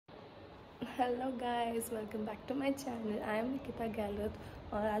Hello guys, welcome back to my channel. I am Nikita Gehlot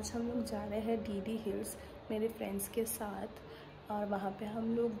और आज हम लोग जा रहे हैं डीडी हिल्स मेरे फ्रेंड्स के साथ। और वहाँ पे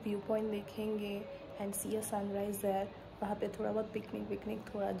हम लोग व्यू पॉइंट देखेंगे and C a sunrise there. वहाँ पे थोड़ा बहुत पिकनिक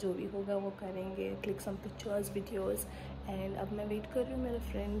थोड़ा जो भी होगा वो करेंगे, click some pictures videos. And अब मैं वेट कर रही हूँ मेरे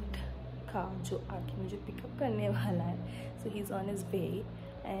फ्रेंड का जो आके मुझे पिकअप करने वाला है। सो he is on his way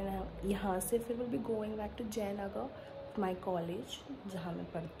and यहाँ से फिर will be going back to Jaynagar, my college जहाँ मैं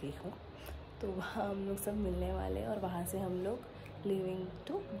पढ़ती हूँ। तो वहाँ हम लोग सब मिलने वाले और वहाँ से हम लोग living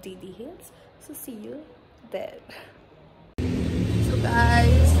to DD hills. So C you there. So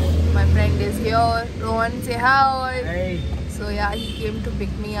guys, my friend is here. Rohan, say hi. Hey. So yeah, he came to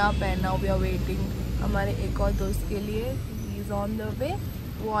pick me up and now we are waiting हमारे एक और दोस्त के लिए. He is on the way.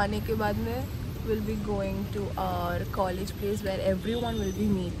 वो आने के बाद में we'll be going to our college place where everyone will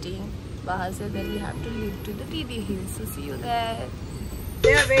be meeting. वहाँ से then we have to leave to the DD Hills. So see you there.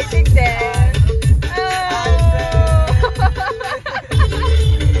 They are waiting there.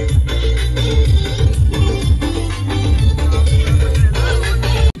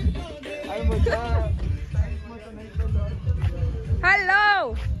 Hello,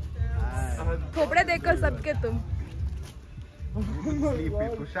 Khopde देखो सबके तुम।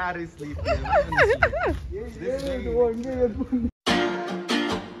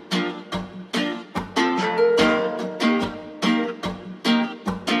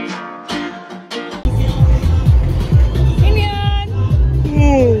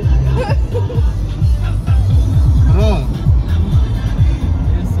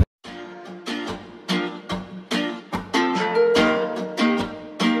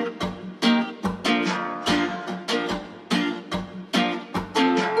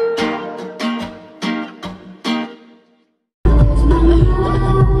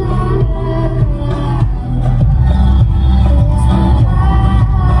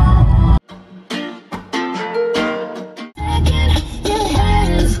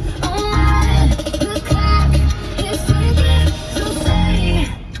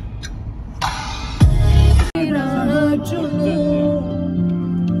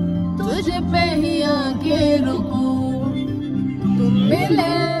 तुझे पे ही आके रुकूं, तुम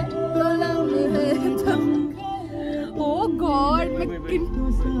मिले तो लम्हे तुम। ओह God,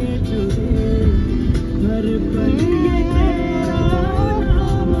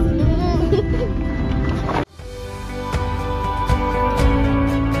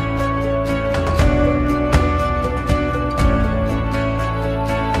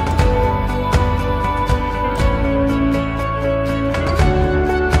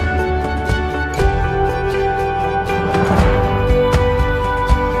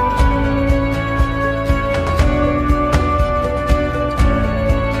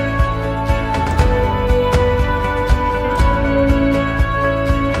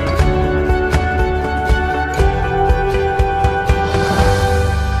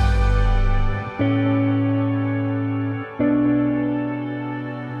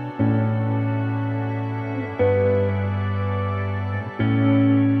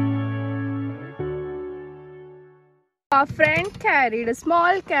 our friend carried a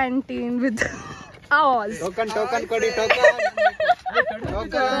small canteen with ours. Token kodi token.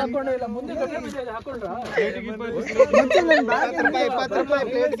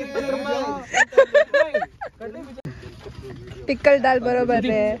 Pickle दाल बरोबर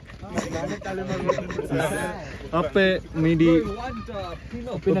है. Appe midi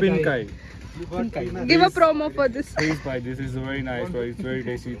upinkai. Give a promo for this. Please buy this. Is very nice. It's very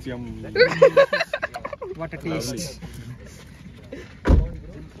tasty. It's yum. What a taste.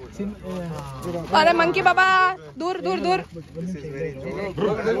 अरे monkey बाबा, दूर.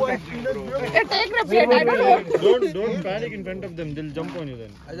 Don't panic in front of them. They'll jump on you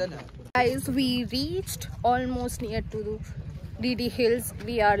then. Guys, we reached almost near to the DD Hills.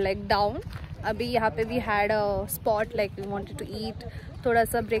 We are like down. अभी यहाँ पे we had a spot like we wanted to eat. थोड़ा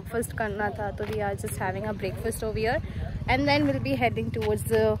सा breakfast करना था, तो we are just having a breakfast over here, and then we'll be heading towards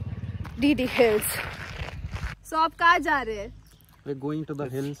the DD Hills. So आप कहाँ जा रहे हैं? We're going to the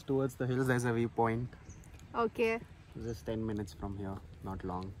hills, towards the hills. There's a viewpoint. Okay. Just 10 minutes from here, not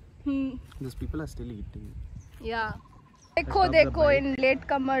long. Those people are still eating. Yeah. देखो इन late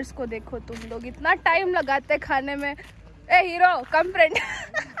commerce को देखो, तुम लोग इतना टाइम लगाते खाने में। ए hero, come friend.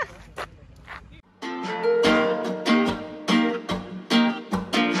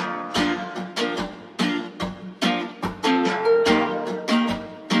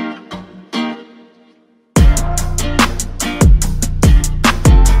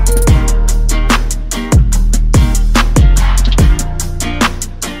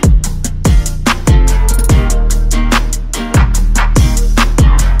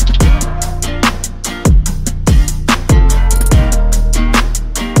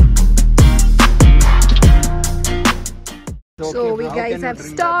 guys have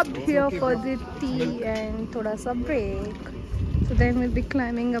stopped here for the tea and thoda sa break. So then we'll be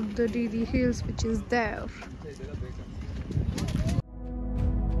climbing up the DD Hills, which is there.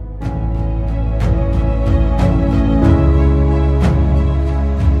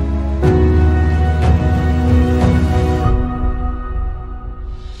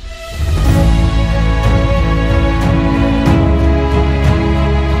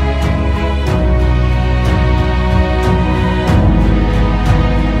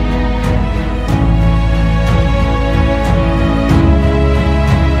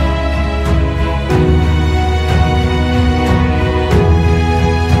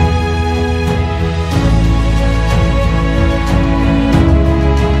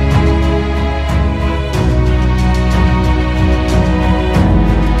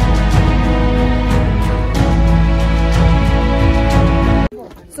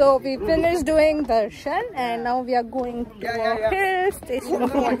 So we finished doing darshan and now we are going to a hill station.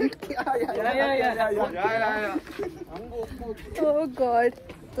 Oh God.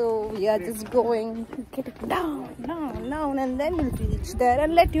 So we are just going, getting down and then we'll reach there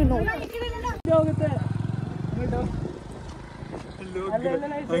and let you know.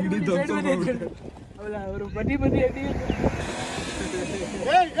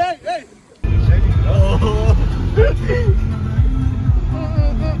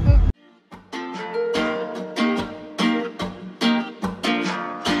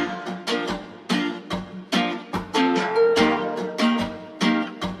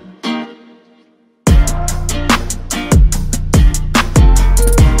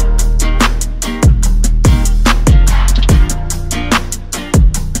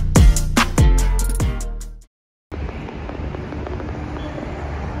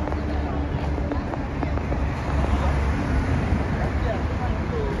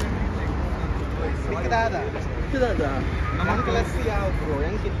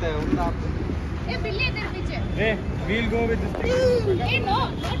 Hey, we'll go with this thing. Hey,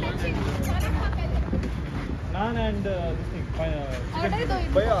 no touching. Naan and this thing.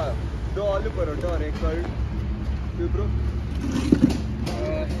 भैया 2 आलू परोठा और 1 curd bro.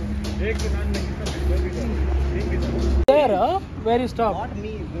 एक नान में कितना there, where you stop? Not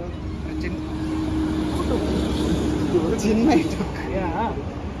me, bro. Chinmay took. Yeah.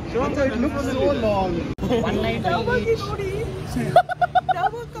 So it looks so long. One night we'll eat.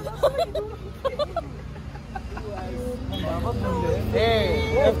 Hey,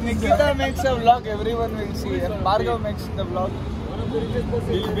 if Nikita makes a vlog, everyone will see. If Bhargav makes the vlog,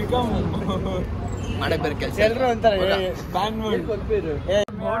 he'll become. चल रहा अंतर band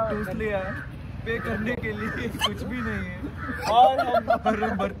बहुत टूसली है पे करने के लिए कुछ भी नहीं है और हम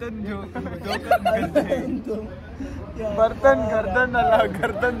बर्तन जो करते हैं बर्तन गर्दन अला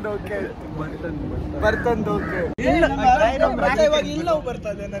गर्दन धोके बर्तन धोके ಇವಾಗ ಇಲ್ಲ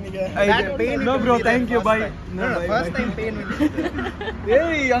ಬರ್ತದೆ ನನಗೆ no bro thank you by first time pain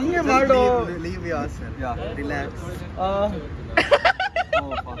ಏಯ್ ಹಂಗೆ ಮಾಡು Leave yourself. Yeah, relax. Oh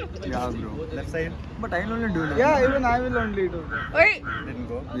fuck. Yeah, bro. Left side. But I'll only do that. Yeah, even I will only do that. Wait. Didn't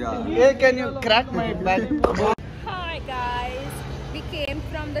go. Yeah. Hey, can you crack my back? Hi guys, we came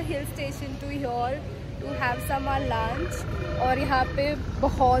from the hill station to here to have some lunch और यहाँ पे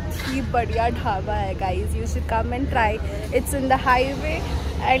बहुत ही बढ़िया ढाबा है guys. You should come and try. It's in the highway.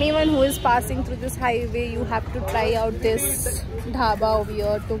 Anyone who is passing through this highway, you have to try out this dhaba over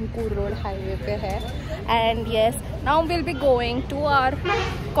here. Tumkur Road highway पे है. And yes, now we'll be going to our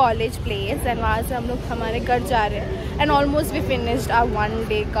college place and वहाँ से हम लोग हमारे घर जा रहे हैं. And almost we finished our 1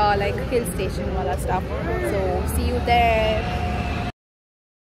 day का like hill station वाला stuff. So see you there.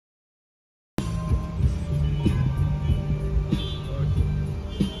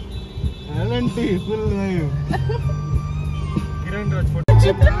 LNT full live. Kiran Raj photo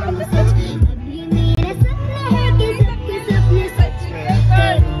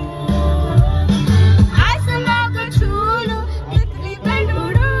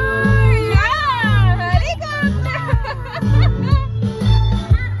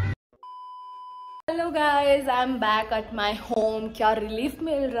hello guys, I am back at my home. क्या रिलीफ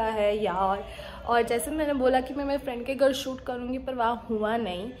मिल रहा है यार. और जैसे मैंने बोला कि मैं मेरे फ्रेंड के घर शूट करूँगी पर वहाँ हुआ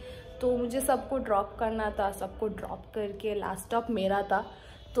नहीं, तो मुझे सबको ड्रॉप करना था. सबको ड्रॉप करके लास्ट स्टॉप मेरा था,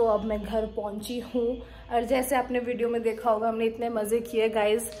 तो अब मैं घर पहुँची हूँ. और जैसे आपने वीडियो में देखा होगा, हमने इतने मज़े किए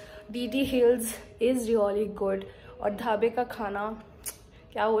guys. DD Hills is really good और ढाबे का खाना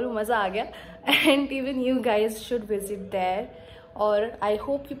क्या बोलूँ, मज़ा आ गया. And even you guys should visit there. Or I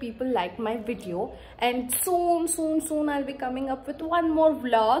hope you people like my video, and soon I'll be coming up with one more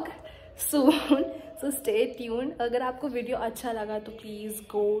vlog soon. So stay tuned. अगर आपको वीडियो अच्छा लगा तो please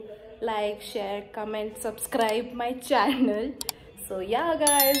go like, share, comment, subscribe my channel. So yeah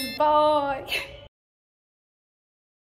guys, bye.